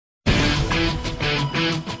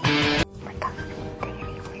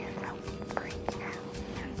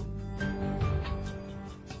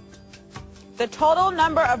The total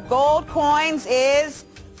number of gold coins is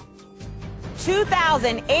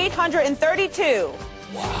 2,832.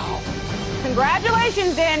 Wow.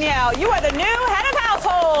 Congratulations, Danielle. You are the new head of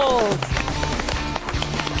household.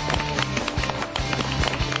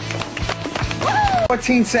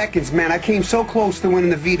 14 seconds, man. I came so close to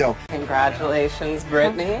winning the veto. Congratulations,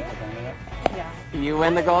 Brittany. You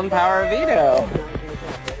win the golden power veto.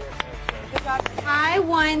 I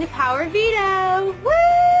won the power veto. Woo!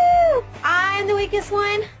 I'm the weakest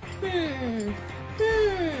one. Be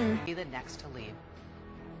the next to leave.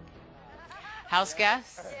 House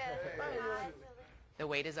guests, the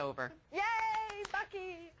wait is over. Yay,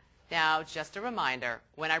 Bucky! Now, just a reminder,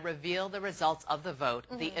 when I reveal the results of the vote,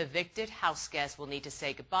 the evicted house guest will need to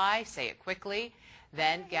say goodbye, say it quickly,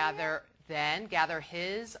 then gather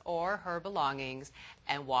his or her belongings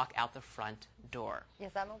and walk out the front door.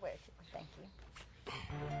 Yes, I'm aware. Thank you.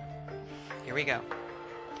 Here we go.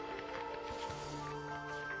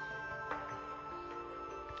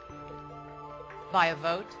 By a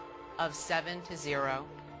vote of 7-0,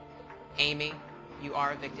 Amy, you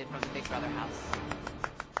are evicted from the Big Brother house.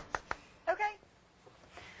 Okay.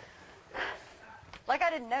 Like I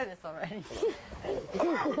didn't know this already.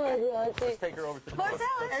 Let's take her over to the Marcellus!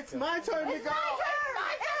 It's my turn to go. It's my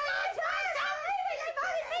turn! I'm leaving! They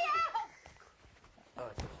voted me out!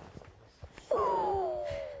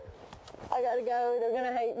 I gotta go. They're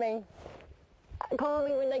gonna hate me. Call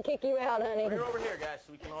me when they kick you out, honey. Bring her over here, guys,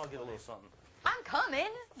 so we can all get a little something. I'm coming.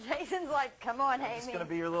 Jason's like, come on, Amy. It's gonna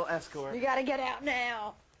be your little escort. You gotta get out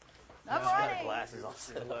now. I'm Got running. glasses on.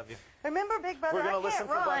 I love you. Remember, Big Brother, We're gonna I listen can't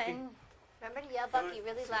for run. Bucky. Remember to yell Bucky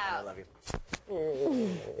really loud. I love you.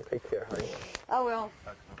 Take care, honey. I will.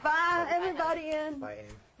 Bye, everybody in. Bye,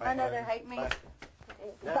 Aim. I know they hate me. Bye.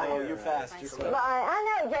 No, you're fast. You're slow. Bye. I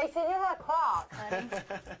know, Jason. You're my clock, honey.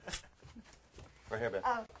 Right here, babe.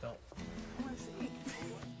 Oh. Don't.